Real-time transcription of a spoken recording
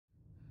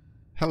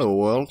Hello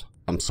world,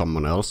 I'm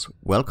someone else.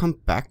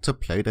 Welcome back to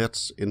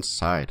Playdead's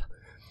Inside.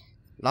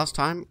 Last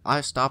time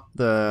I stopped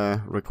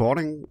the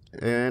recording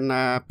in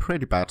a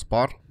pretty bad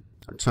spot.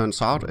 It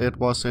turns out it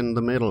was in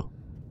the middle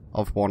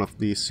of one of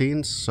these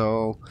scenes,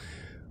 so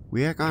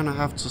we are gonna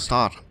have to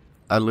start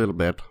a little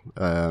bit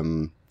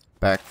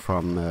back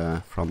from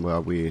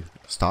where we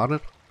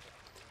started.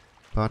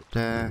 But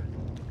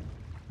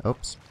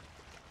oops.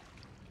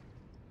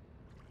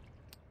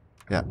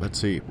 Yeah, let's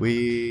see.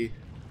 We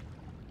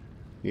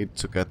need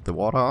to get the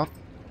water up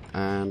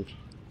and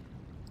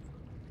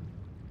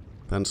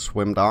then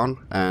swim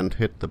down and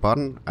hit the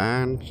button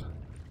and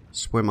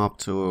swim up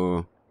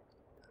to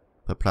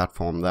the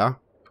platform there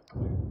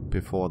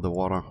before the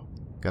water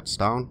gets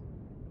down.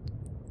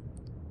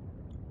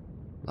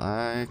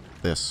 Like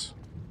this.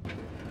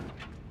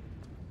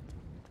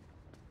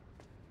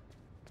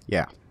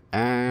 Yeah,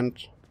 and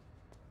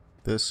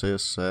this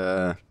is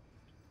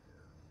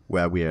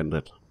where we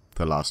ended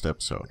the last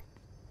episode.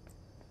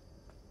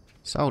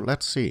 So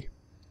let's see.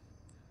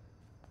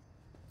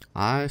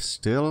 I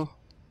still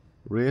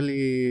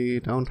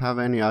really don't have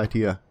any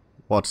idea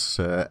what's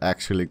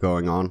actually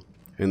going on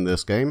in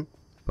this game,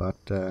 but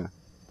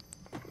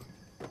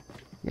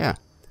yeah,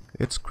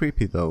 it's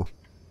creepy though.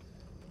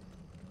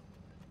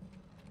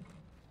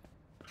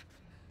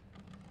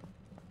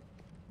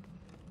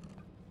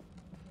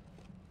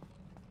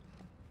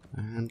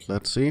 And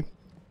let's see.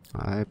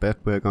 I bet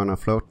we're gonna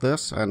float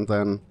this and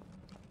then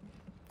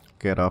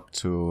get up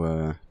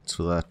to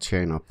that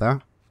chain up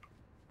there.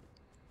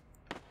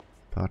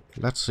 But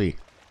let's see.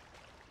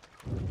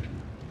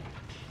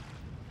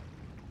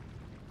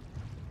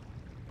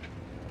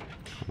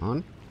 Come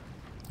on.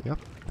 Yep,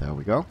 there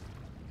we go.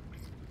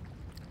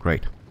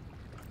 Great.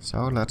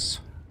 So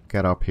let's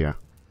get up here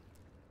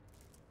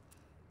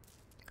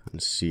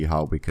and see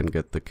how we can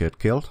get the kid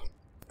killed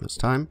this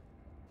time.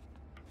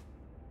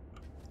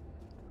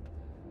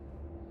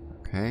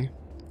 Okay.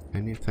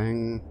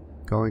 Anything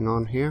going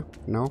on here?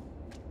 No?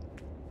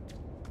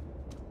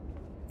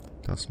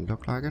 Doesn't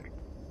look like it.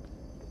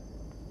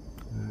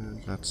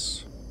 And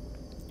let's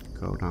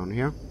go down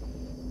here.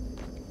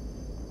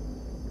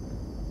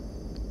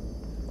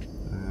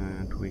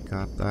 And we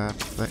got that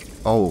thing.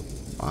 Oh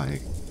my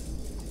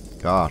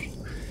god.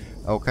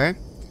 Okay.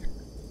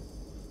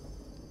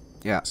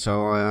 Yeah,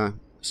 so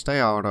stay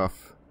out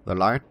of the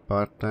light,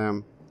 but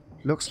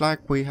looks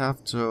like we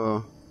have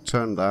to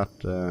turn that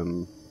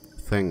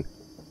thing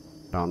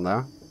down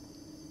there.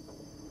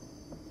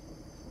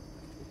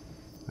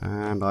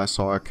 And I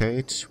saw a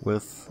cage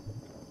with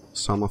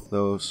some of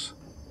those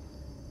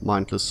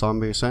mindless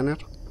zombies in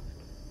it.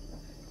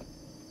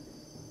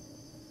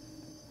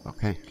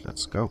 Okay,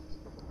 let's go.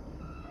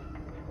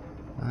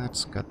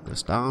 Let's get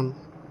this down.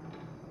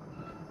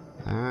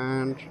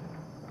 And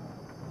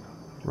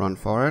run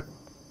for it.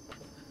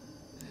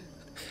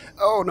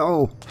 Oh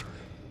no!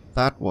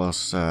 That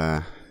was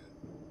that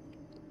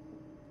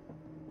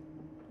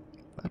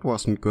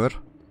wasn't good.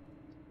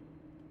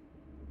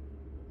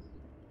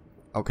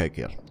 Okay,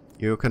 kid,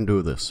 you can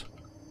do this.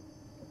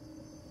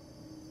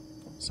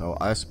 So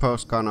I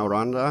suppose gonna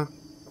run there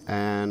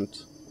and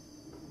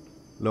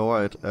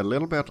lower it a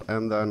little bit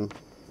and then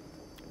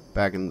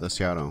back in the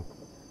shadow.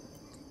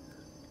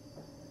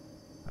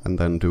 And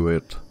then do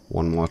it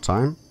one more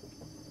time.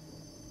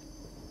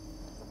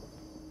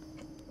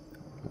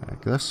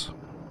 Like this.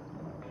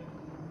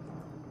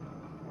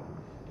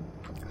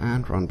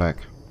 And run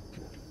back.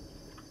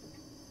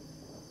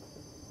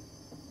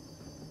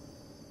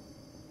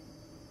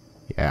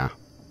 Yeah.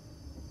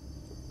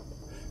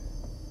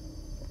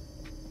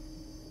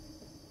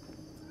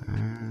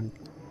 And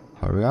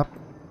hurry up.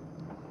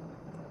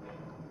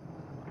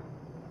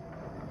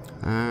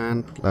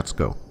 And let's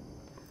go.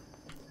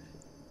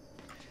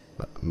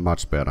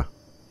 Much better.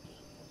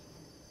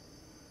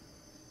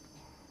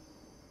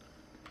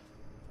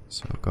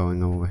 So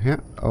going over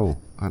here. Oh,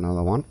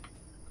 another one.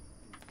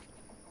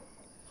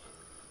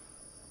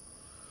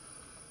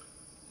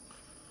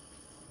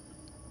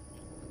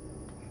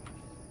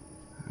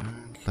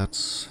 And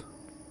let's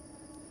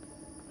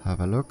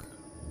have a look.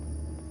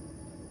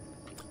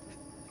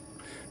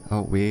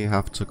 Oh, we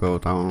have to go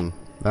down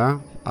there,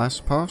 I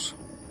suppose.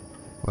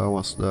 Where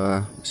was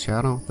the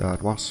shadow? There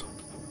it was.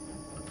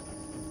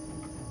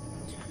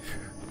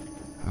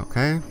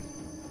 Okay.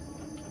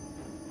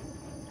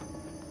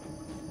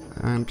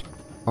 And...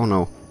 oh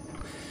no.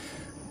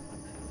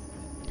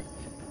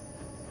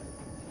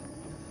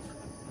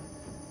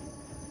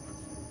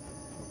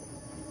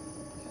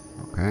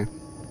 Okay.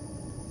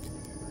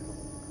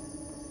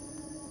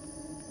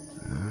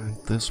 And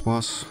this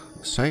was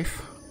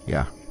safe?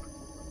 Yeah.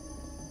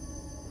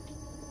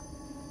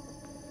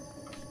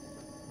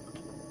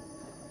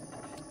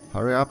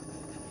 Hurry up.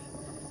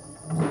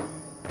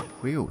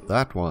 Whew,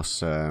 that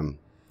was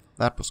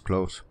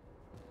close.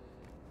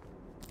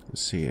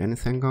 Let's see,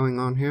 anything going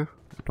on here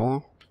at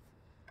all?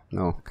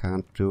 No,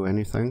 can't do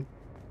anything.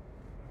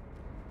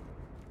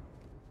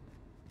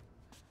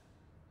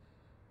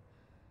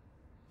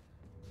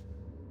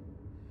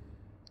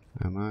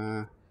 Am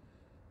I...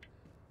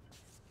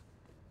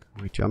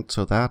 we jump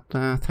to that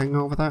thing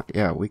over there?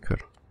 Yeah, we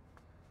could.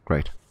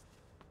 Great.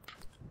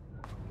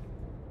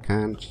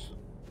 Can't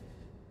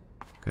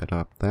get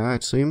up there,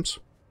 it seems.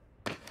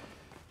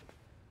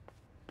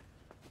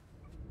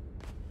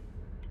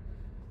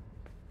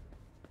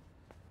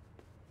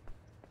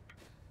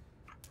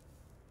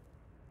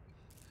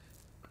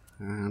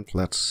 And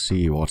let's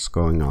see what's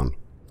going on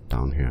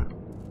down here.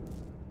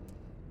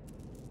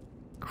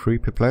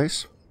 Creepy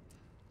place.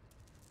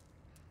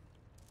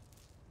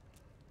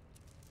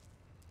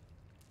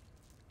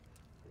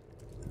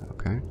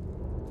 Okay.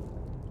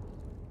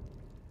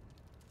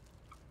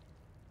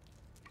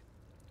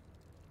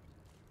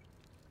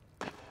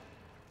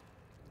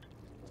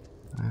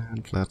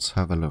 And let's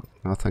have a look.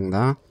 Nothing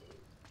there.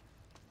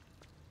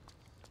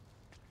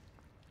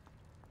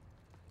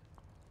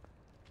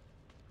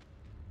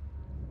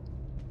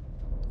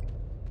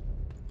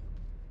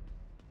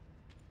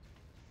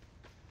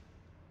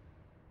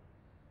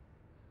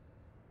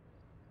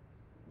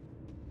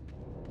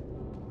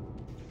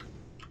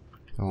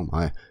 Oh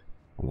my. I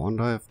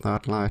wonder if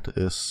that light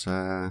is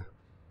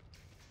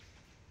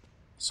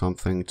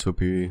something to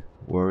be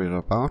worried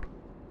about.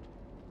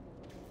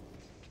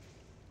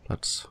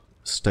 Let's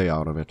stay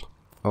out of it.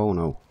 Oh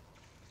no.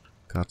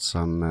 Got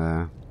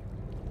some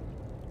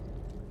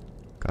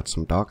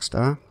dogs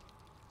there.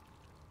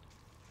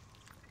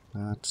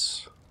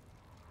 Let's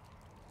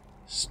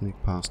sneak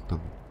past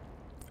them.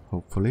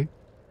 Hopefully.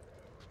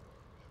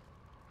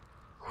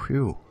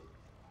 Phew.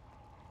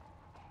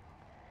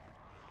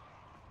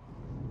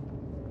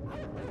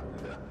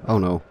 Oh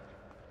no.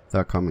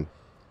 They're coming.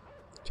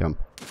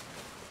 Jump.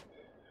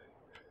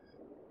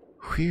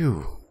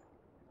 Phew.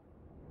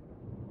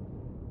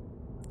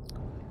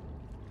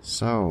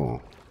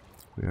 So,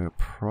 we're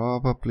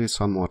probably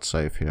somewhat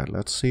safe here.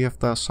 Let's see if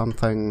there's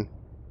something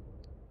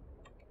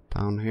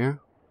down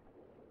here.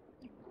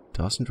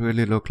 Doesn't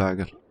really look like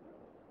it.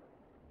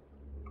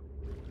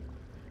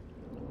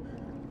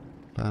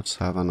 Let's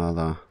have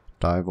another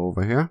dive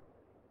over here.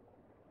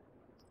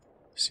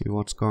 See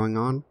what's going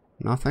on.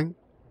 Nothing.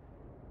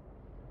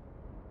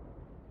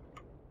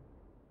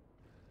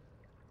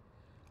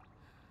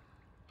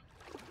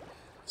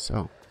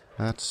 So,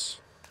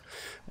 that's...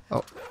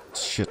 Oh,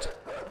 shit.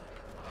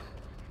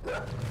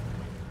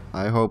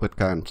 I hope it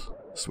can't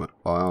swim.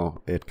 Oh,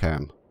 it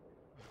can.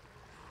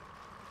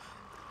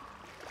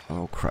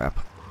 Oh, crap.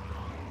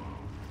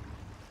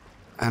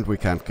 And we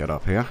can't get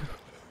up here.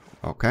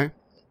 Okay.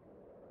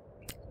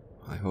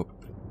 I hope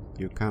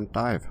you can't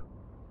dive.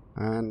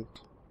 And...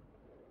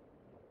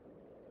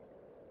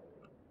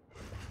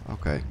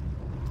 Okay.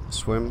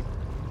 Swim.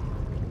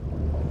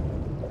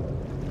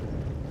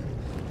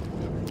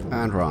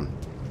 And run.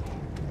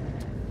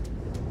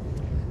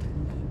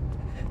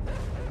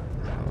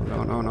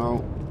 Oh, no, no,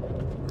 no.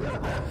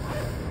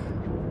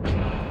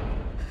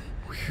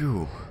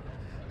 Phew.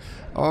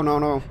 Oh, no,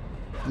 no.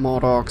 More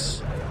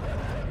dogs.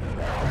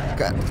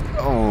 God.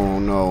 Oh,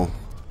 no.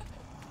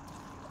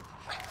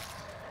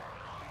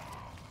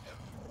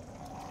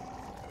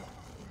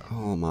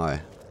 Oh,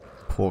 my.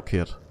 Poor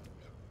kid.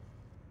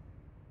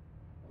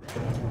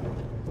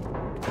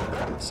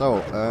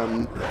 So,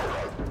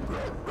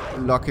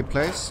 lucky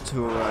place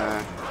to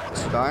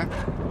die,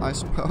 I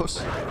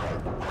suppose.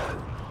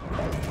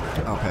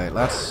 Okay,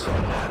 let's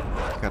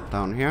get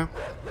down here.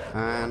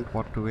 And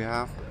what do we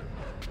have?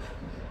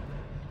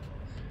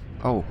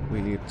 Oh,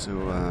 we need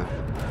to...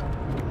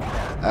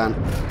 and,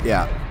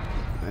 yeah,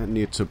 I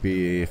need to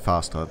be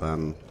faster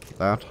than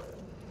that.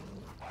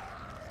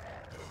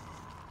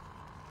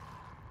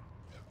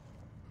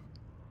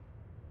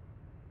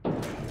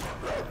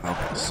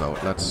 Okay, so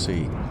let's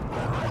see.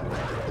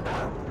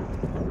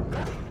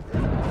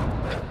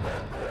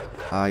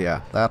 Ah,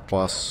 yeah, that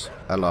was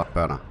a lot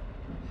better.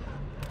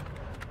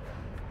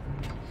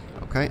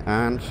 Okay,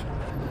 and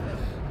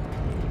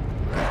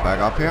get back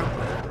up here.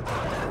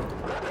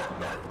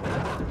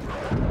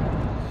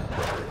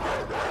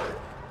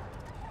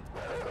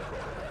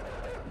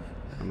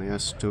 Come here,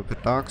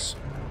 stupid dogs.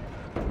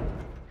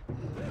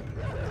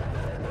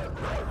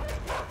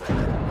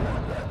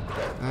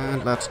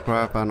 And let's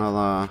grab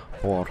another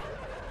board.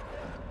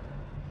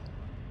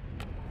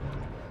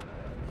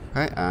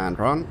 Okay, and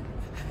run.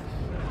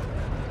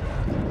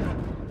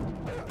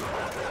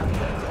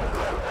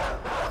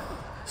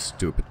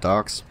 Stupid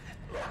dogs.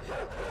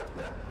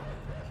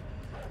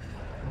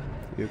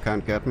 You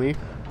can't get me.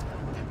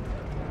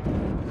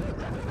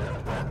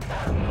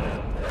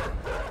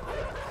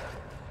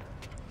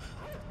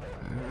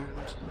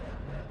 And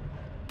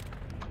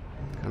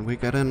can we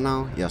get in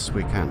now? Yes,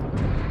 we can.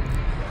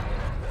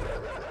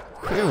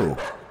 Phew.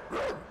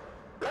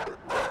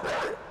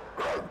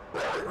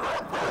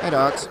 Hey,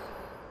 dogs.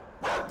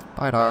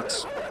 Bye,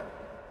 dogs.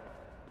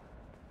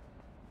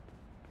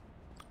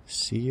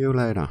 See you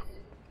later.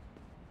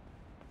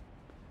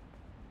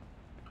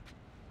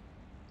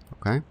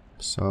 Okay,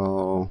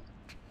 so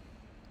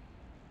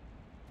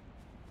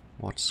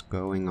what's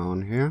going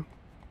on here?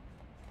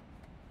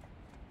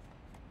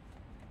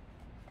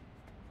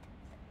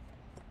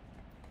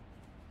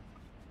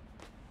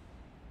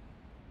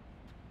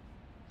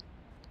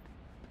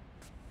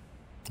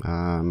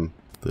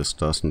 This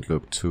doesn't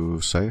look too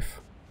safe.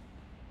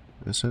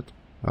 Is it?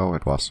 Oh,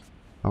 it was.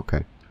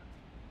 Okay.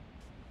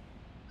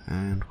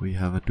 And we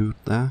have a dude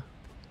there.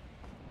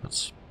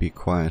 Let's be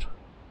quiet.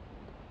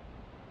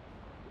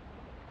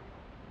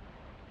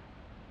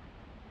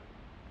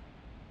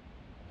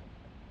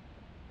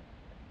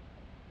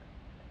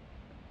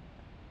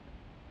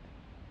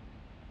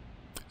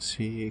 Is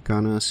he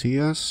gonna see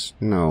us?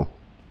 No.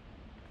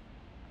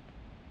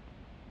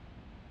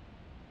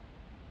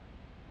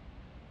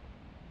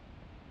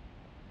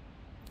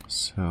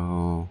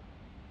 So...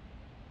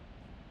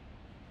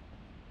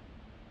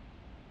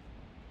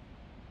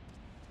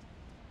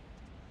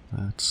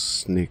 let's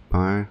sneak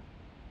by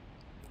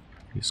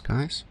these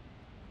guys.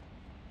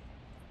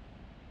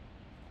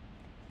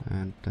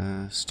 And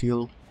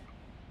steal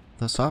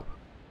this up.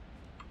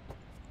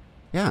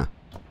 Yeah.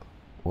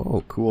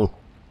 Whoa, cool.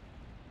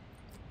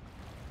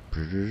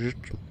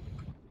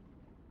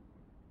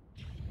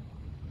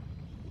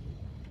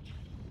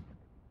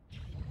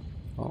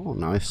 Oh,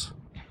 nice.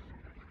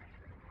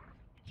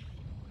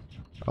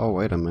 Oh,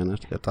 wait a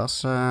minute. It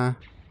does a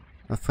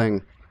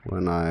thing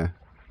when I...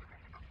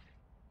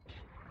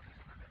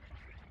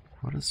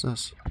 What is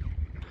this?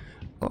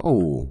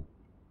 Oh,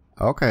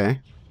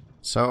 okay.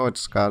 So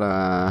it's got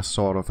a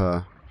sort of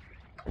a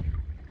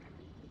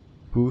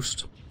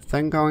boost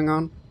thing going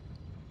on.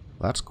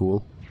 That's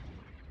cool.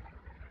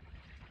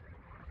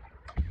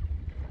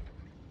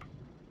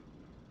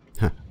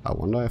 I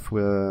wonder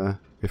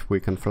if we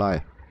can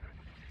fly.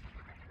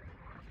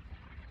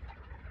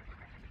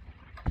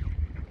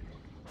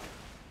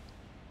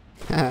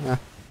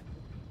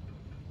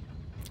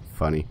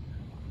 Funny.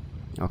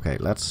 Okay,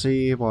 let's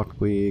see what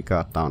we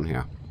got down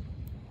here.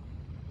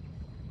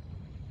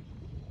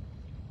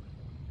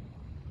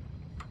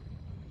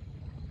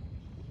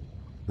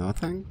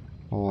 Nothing?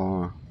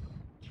 Or...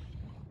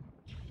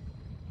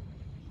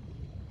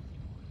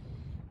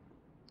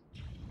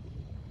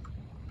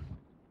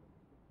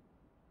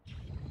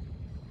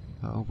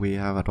 oh, we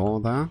have it all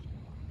there.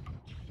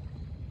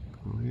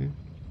 Okay.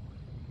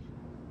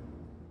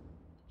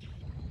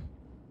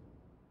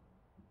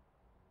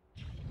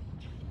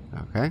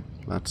 Okay,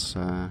 let's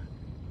can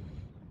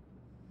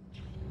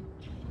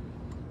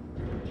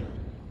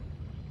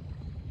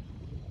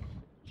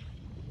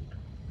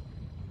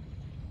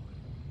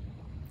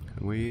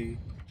we...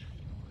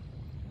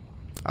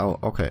 oh,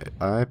 okay,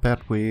 I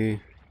bet we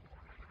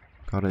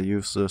gotta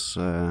use this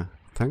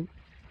thing.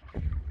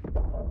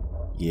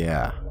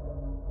 Yeah.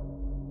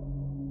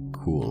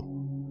 Cool.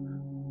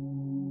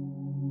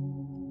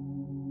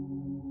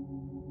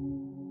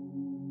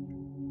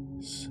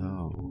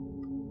 So...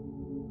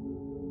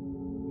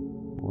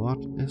 what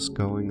is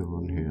going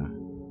on here?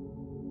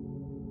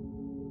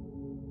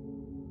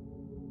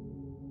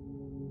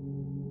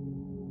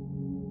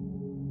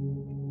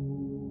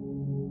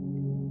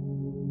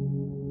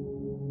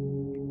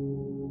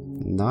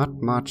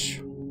 Not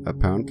much,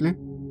 apparently.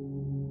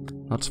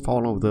 Let's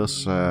follow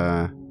this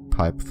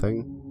pipe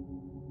thing.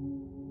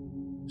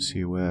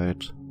 See where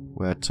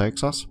it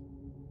takes us.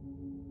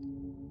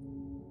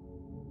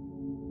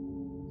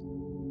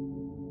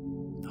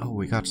 Oh,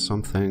 we got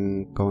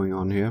something going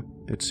on here,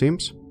 it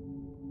seems.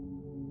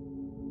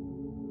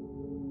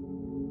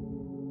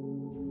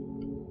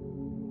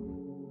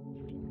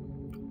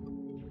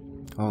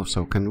 Oh,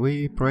 so can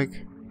we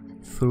break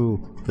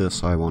through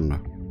this, I wonder?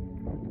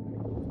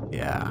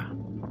 Yeah,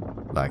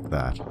 like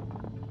that.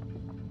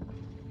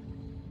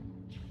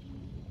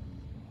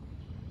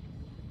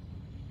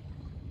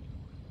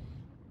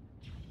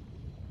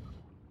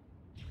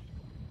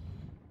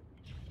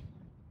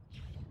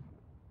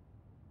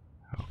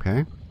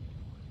 Okay.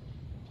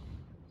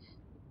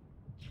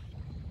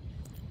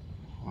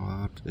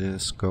 What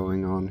is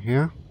going on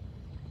here?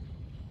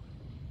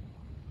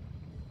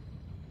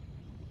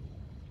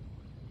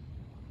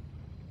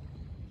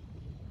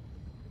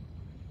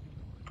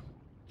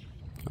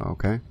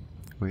 Okay,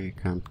 we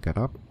can't get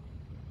up.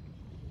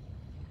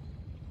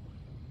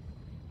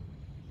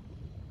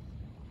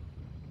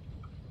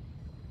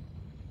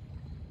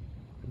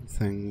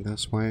 Anything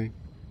this way?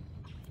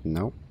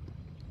 Nope.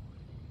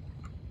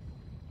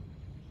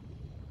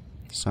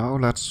 So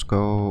let's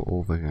go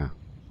over here.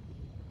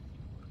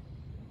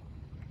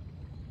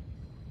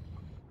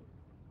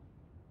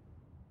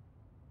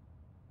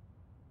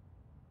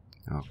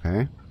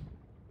 Okay.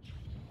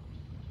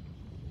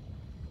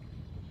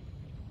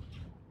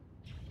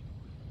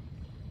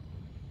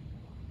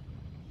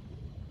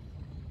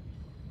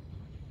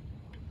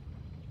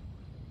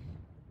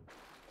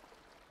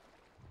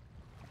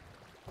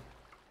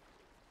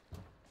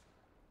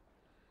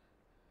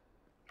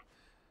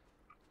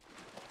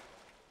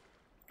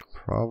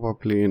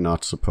 Probably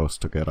not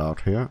supposed to get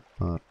out here,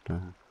 but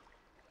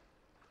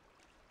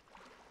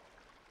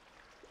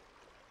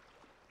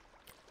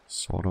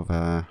sort of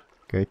a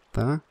gate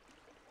there.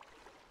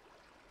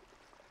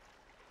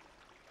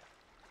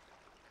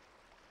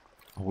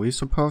 Are we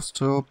supposed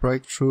to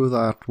break through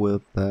that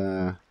with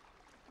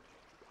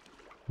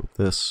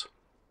this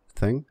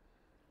thing?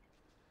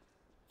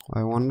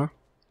 I wonder.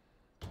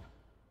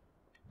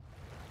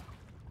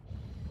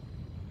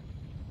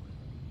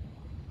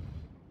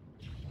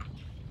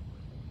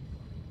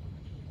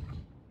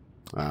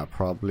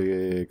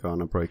 probably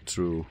gonna break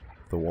through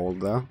the wall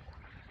there.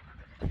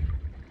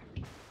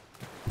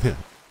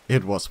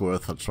 It was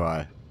worth a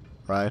try,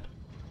 right?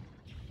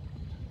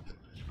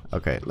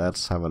 Okay,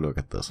 let's have a look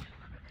at this.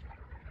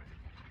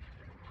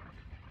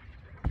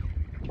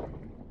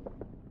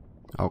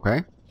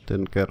 Okay,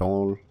 didn't get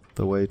all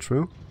the way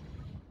through.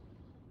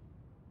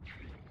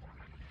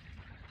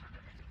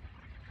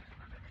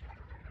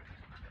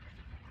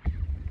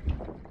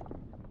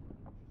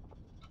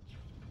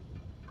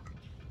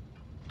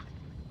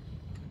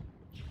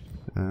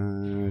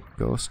 It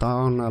goes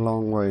down a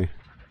long way.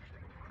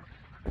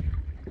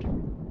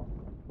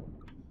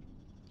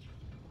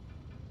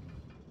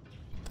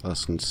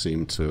 Doesn't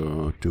seem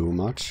to do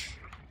much.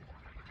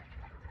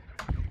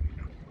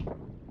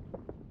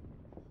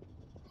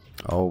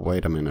 Oh,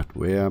 wait a minute.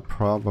 We're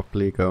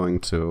probably going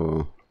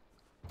to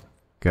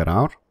get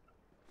out.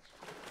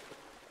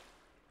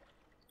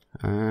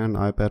 And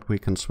I bet we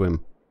can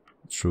swim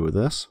through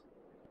this.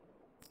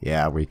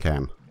 Yeah, we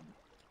can.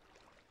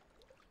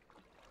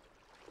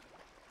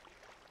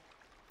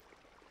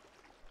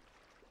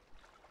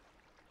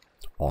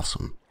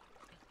 Awesome.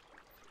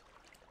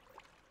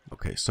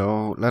 Okay,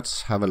 so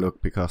let's have a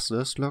look, because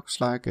this looks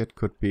like it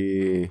could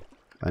be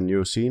a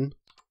new scene.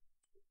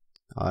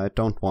 I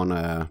don't want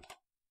to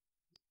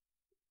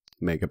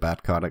make a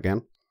bad cut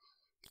again.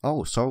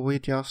 Oh, so we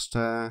just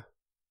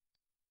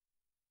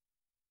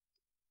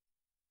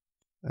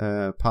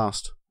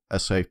passed a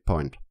save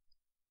point.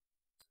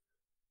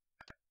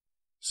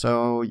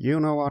 So, you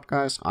know what,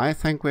 guys? I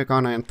think we're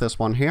gonna end this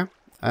one here.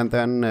 And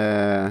then,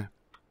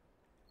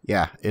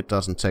 yeah, it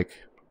doesn't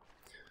take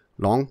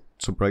long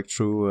to break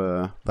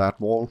through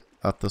that wall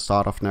at the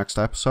start of next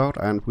episode.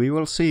 And we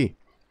will see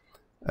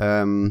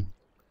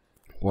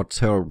what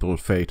terrible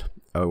fate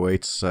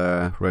awaits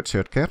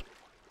Redshirt Kid.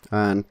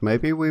 And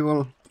maybe we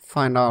will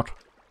find out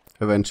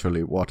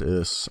eventually what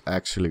is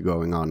actually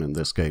going on in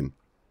this game.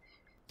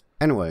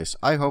 Anyways,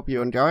 I hope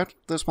you enjoyed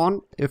this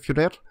one. If you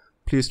did,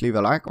 please leave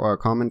a like or a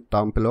comment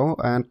down below,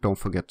 and don't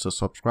forget to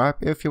subscribe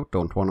if you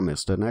don't want to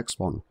miss the next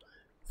one.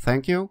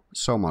 Thank you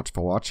so much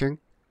for watching.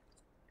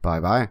 Bye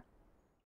bye.